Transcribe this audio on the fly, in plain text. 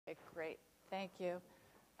Okay, great. Thank you.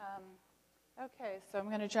 Okay, so I'm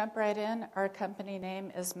going to jump right in. Our company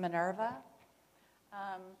name is Minerva.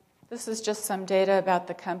 This is just some data about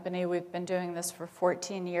the company. We've been doing this for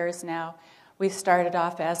 14 years now. We started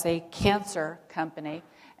off as a cancer company,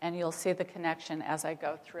 and you'll see the connection as I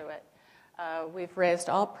go through it. We've raised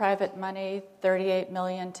all private money, $38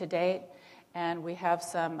 million to date, and we have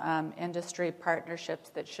some industry partnerships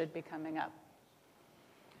that should be coming up.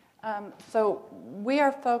 So we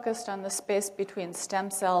are focused on the space between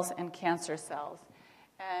stem cells and cancer cells.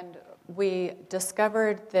 And we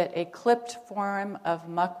discovered that a clipped form of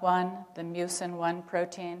MUC1, the mucin 1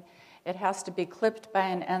 protein, it has to be clipped by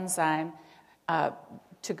an enzyme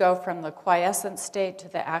to go from the quiescent state to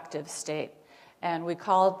the active state. And we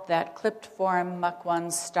called that clipped form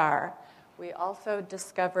MUC1 star. We also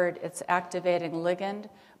discovered its activating ligand,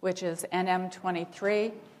 which is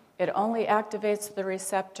NM23. It only activates the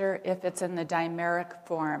receptor if it's in the dimeric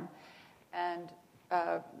form. And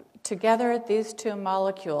together, these two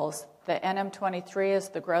molecules, the NM23 is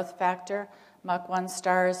the growth factor, MUC1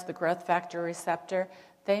 star is the growth factor receptor,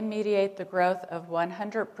 they mediate the growth of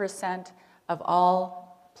 100% of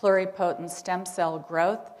all pluripotent stem cell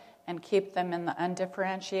growth and keep them in the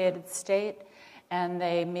undifferentiated state, and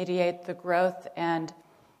they mediate the growth and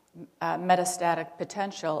metastatic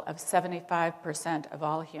potential of 75% of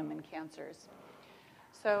all human cancers.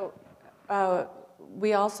 So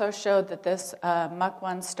we also showed that this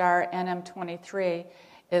MUC1 star NM23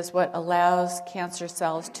 is what allows cancer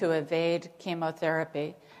cells to evade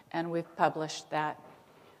chemotherapy, and we've published that.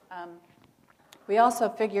 We also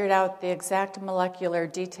figured out the exact molecular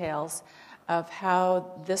details of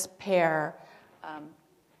how this pair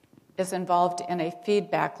is involved in a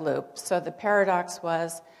feedback loop. So the paradox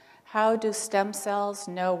was, how do stem cells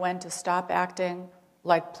know when to stop acting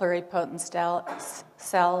like pluripotent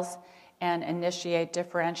cells and initiate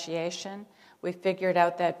differentiation? We figured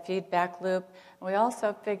out that feedback loop. And we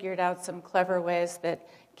also figured out some clever ways that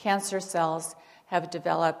cancer cells have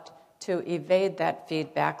developed to evade that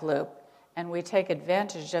feedback loop. And we take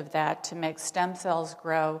advantage of that to make stem cells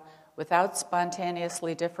grow without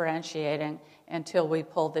spontaneously differentiating until we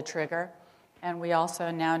pull the trigger. And we also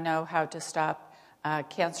now know how to stop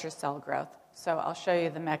cancer cell growth. So I'll show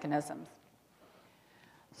you the mechanisms.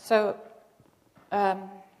 So,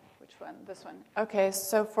 which one? This one. Okay,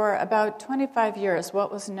 so for about 25 years,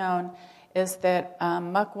 what was known is that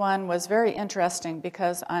MUC1 was very interesting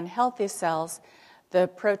because on healthy cells, the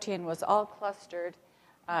protein was all clustered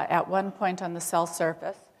at one point on the cell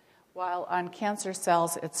surface, while on cancer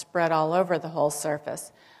cells, it's spread all over the whole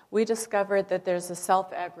surface. We discovered that there's a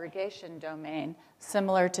self-aggregation domain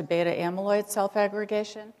similar to beta-amyloid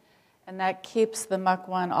self-aggregation, and that keeps the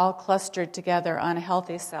MUC1 all clustered together on a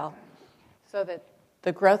healthy cell so that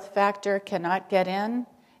the growth factor cannot get in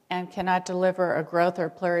and cannot deliver a growth or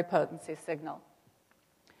pluripotency signal.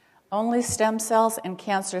 Only stem cells and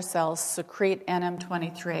cancer cells secrete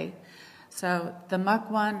NM23. So the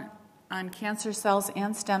MUC1 on cancer cells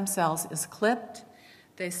and stem cells is clipped.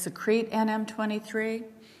 They secrete NM23.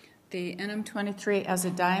 The NM23 as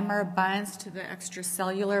a dimer binds to the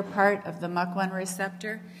extracellular part of the MUC1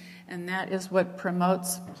 receptor, and that is what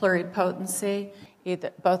promotes pluripotency,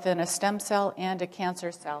 both in a stem cell and a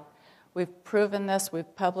cancer cell. We've proven this,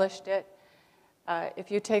 we've published it. If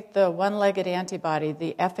you take the one-legged antibody,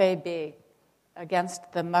 the FAB,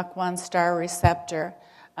 against the MUC1 star receptor,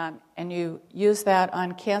 and you use that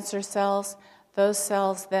on cancer cells, those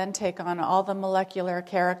cells then take on all the molecular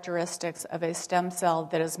characteristics of a stem cell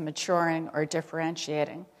that is maturing or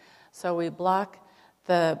differentiating. So we block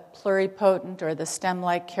the pluripotent or the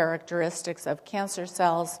stem-like characteristics of cancer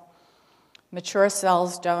cells. Mature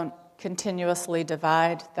cells don't continuously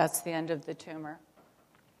divide. That's the end of the tumor.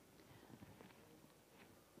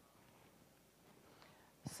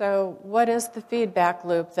 So what is the feedback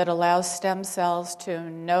loop that allows stem cells to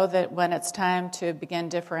know that when it's time to begin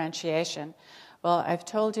differentiation? Well, I've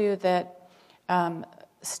told you that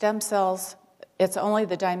stem cells, it's only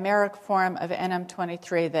the dimeric form of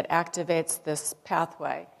NM23 that activates this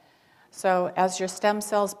pathway. So as your stem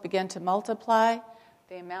cells begin to multiply,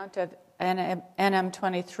 the amount of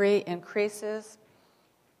NM23 increases.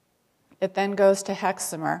 It then goes to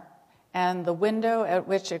hexamer. And the window at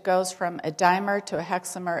which it goes from a dimer to a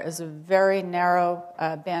hexamer is a very narrow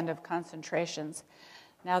band of concentrations.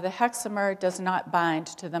 Now, the hexamer does not bind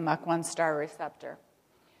to the MUC1 star receptor.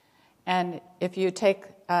 And if you take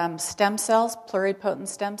stem cells, pluripotent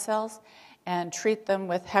stem cells, and treat them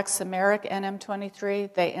with hexameric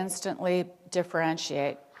NM23, they instantly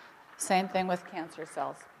differentiate. Same thing with cancer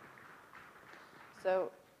cells.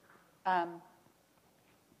 So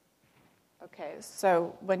Okay,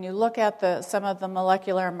 so when you look at some of the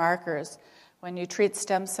molecular markers, when you treat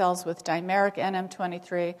stem cells with dimeric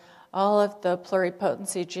NM23, all of the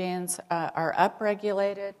pluripotency genes are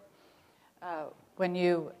upregulated. When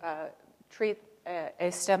you treat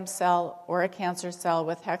a stem cell or a cancer cell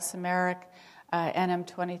with hexameric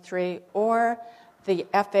NM23 or the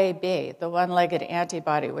FAB, the one-legged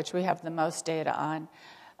antibody, which we have the most data on,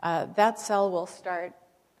 that cell will start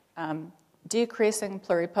decreasing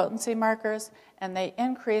pluripotency markers, and they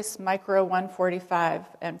increase micro 145.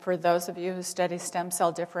 And for those of you who study stem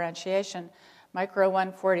cell differentiation, micro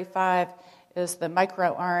 145 is the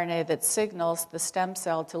microRNA that signals the stem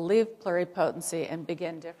cell to leave pluripotency and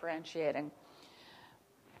begin differentiating.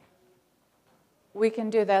 We can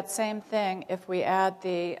do that same thing if we add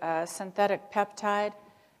the synthetic peptide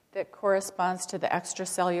that corresponds to the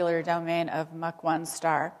extracellular domain of MUC1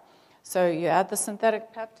 star. So you add the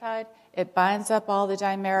synthetic peptide, it binds up all the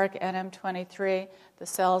dimeric NM23, the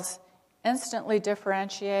cells instantly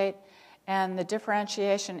differentiate, and the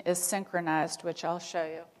differentiation is synchronized, which I'll show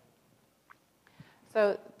you.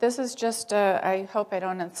 So this is just, I hope I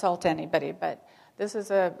don't insult anybody, but this is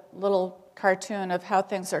a little cartoon of how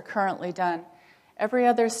things are currently done. Every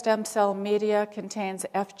other stem cell media contains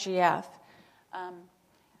FGF.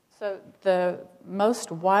 So the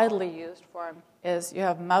most widely used form is you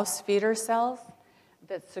have mouse feeder cells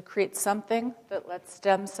that secrete something that lets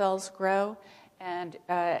stem cells grow, and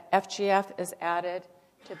FGF is added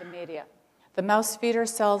to the media. The mouse feeder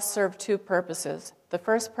cells serve two purposes. The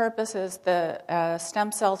first purpose is the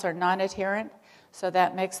stem cells are non-adherent, so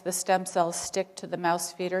that makes the stem cells stick to the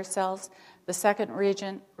mouse feeder cells. The second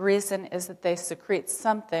reason is that they secrete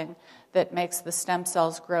something that makes the stem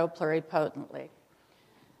cells grow pluripotently.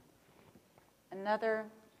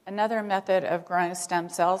 Another method of growing stem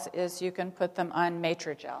cells is you can put them on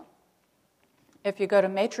Matrigel. If you go to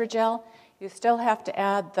Matrigel, you still have to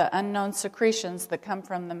add the unknown secretions that come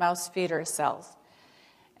from the mouse feeder cells.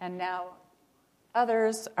 And now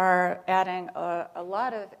others are adding a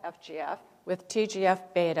lot of FGF with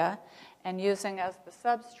TGF-beta and using as the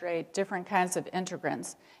substrate different kinds of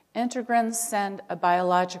integrins. Integrins send a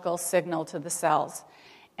biological signal to the cells,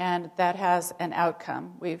 and that has an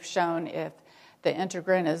outcome. We've shown if the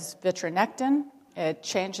integrin is vitronectin, it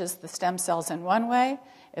changes the stem cells in one way.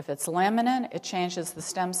 If it's laminin, it changes the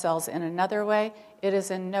stem cells in another way. It is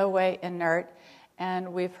in no way inert.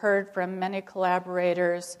 And we've heard from many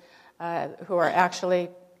collaborators who are actually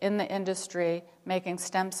in the industry making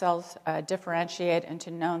stem cells differentiate into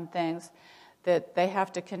known things, that they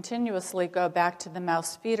have to continuously go back to the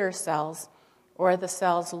mouse feeder cells or the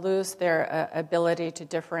cells lose their ability to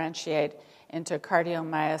differentiate into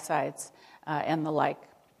cardiomyocytes and the like.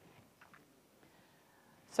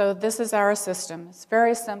 So this is our system. It's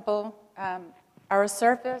very simple. Our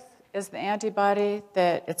surface is the antibody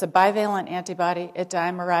it's a bivalent antibody. It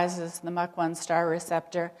dimerizes the MUC1 star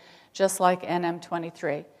receptor, just like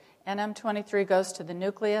NM23. NM23 goes to the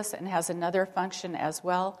nucleus and has another function as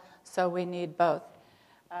well, so we need both.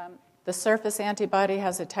 The surface antibody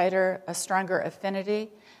has a stronger affinity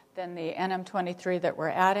than the NM23 that we're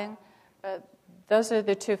adding, but those are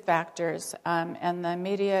the two factors, and the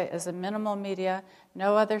media is a minimal media,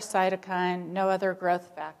 no other cytokine, no other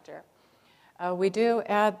growth factor. We do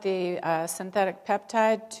add the synthetic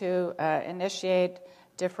peptide to initiate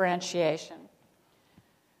differentiation.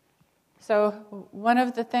 So one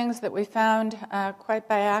of the things that we found quite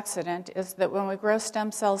by accident is that when we grow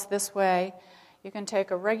stem cells this way, you can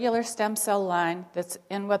take a regular stem cell line that's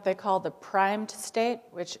in what they call the primed state,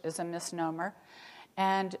 which is a misnomer,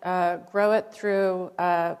 and grow it through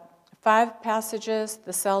 5 passages.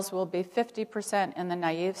 The cells will be 50% in the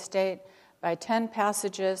naive state. By 10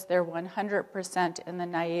 passages, they're 100% in the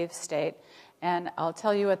naive state. And I'll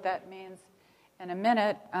tell you what that means in a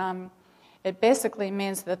minute. It basically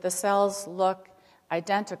means that the cells look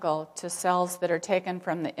identical to cells that are taken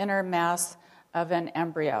from the inner mass of an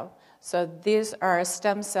embryo. So these are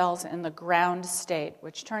stem cells in the ground state,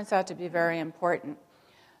 which turns out to be very important.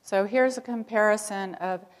 So here's a comparison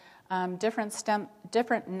of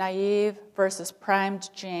different naive versus primed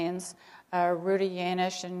genes. Rudy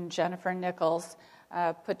Yanish and Jennifer Nichols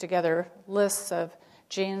put together lists of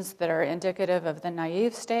genes that are indicative of the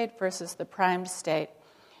naive state versus the primed state.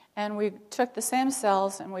 And we took the same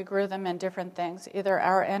cells and we grew them in different things, either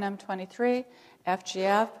our NM23,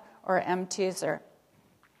 FGF, or M-teaser.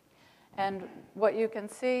 And what you can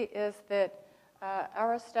see is that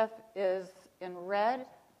our stuff is in red,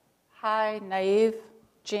 high naive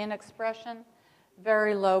gene expression,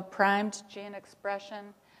 very low primed gene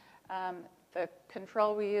expression. The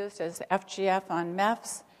control we used is FGF on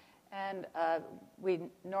MEFs, And we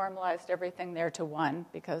normalized everything there to 1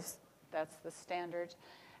 because that's the standard.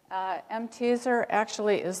 M-teaser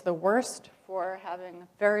actually is the worst for having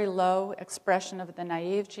very low expression of the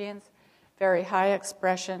naive genes, very high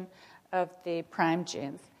expression of the prime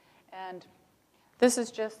genes. And this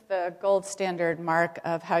is just the gold standard mark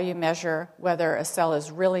of how you measure whether a cell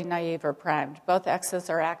is really naive or primed. Both X's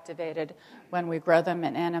are activated when we grow them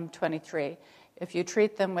in NM23. If you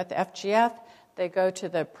treat them with FGF, they go to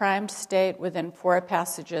the primed state within 4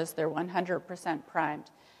 passages. They're 100%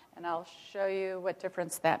 primed. And I'll show you what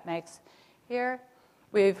difference that makes. Here,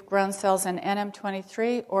 we've grown cells in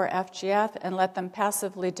NM23 or FGF and let them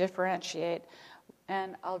passively differentiate.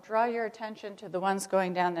 And I'll draw your attention to the ones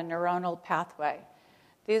going down the neuronal pathway.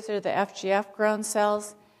 These are the FGF-grown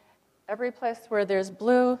cells. Every place where there's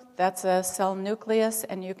blue, that's a cell nucleus,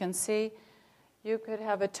 and you can see you could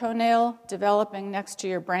have a toenail developing next to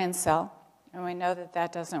your brain cell, and we know that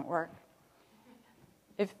that doesn't work.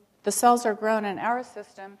 If the cells are grown in our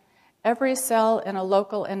system, every cell in a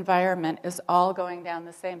local environment is all going down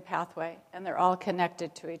the same pathway, and they're all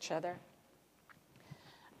connected to each other.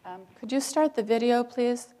 Could you start the video,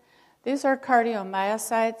 please? These are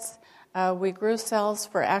cardiomyocytes. We grew cells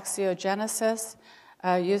for axiogenesis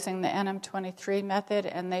using the NM23 method,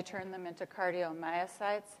 and they turned them into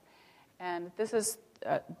cardiomyocytes. And this is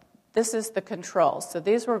the control. So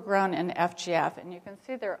these were grown in FGF, and you can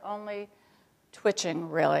see they're only twitching,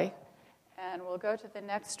 really. And we'll go to the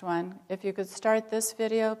next one. If you could start this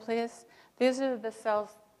video, please. These are the cells,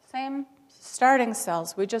 same starting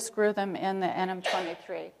cells. We just grew them in the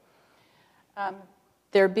NM23.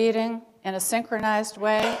 They're beating in a synchronized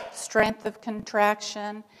way, strength of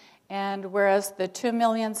contraction, and whereas the 2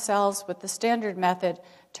 million cells with the standard method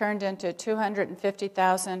turned into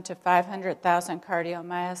 250,000 to 500,000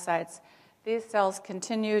 cardiomyocytes, these cells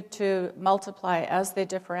continued to multiply as they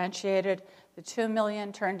differentiated. The 2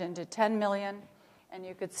 million turned into 10 million, and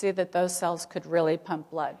you could see that those cells could really pump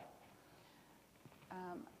blood.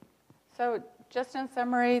 So just in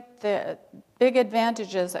summary, the big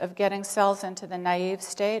advantages of getting cells into the naive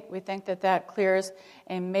state, we think that that clears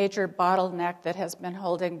a major bottleneck that has been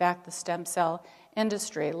holding back the stem cell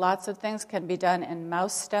industry. Lots of things can be done in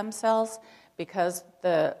mouse stem cells because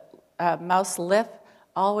the mouse LIF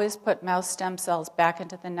always put mouse stem cells back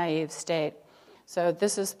into the naive state. So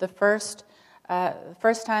this is the first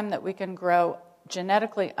time that we can grow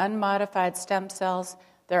genetically unmodified stem cells.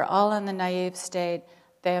 They're all in the naive state.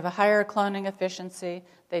 They have a higher cloning efficiency.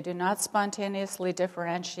 They do not spontaneously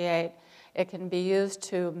differentiate. It can be used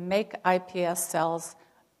to make iPS cells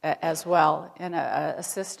as well in a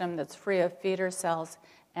system that's free of feeder cells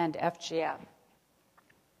and FGF.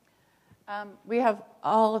 We have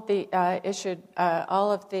all of the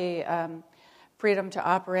freedom to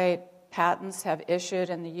operate patents have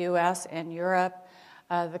issued in the U.S. and Europe.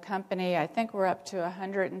 The company, I think we're up to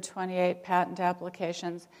 128 patent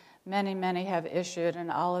applications. Many, many have issued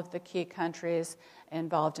in all of the key countries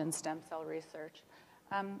involved in stem cell research.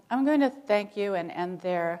 I'm going to thank you and end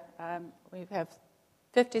there. We have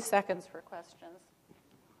 50 seconds for questions.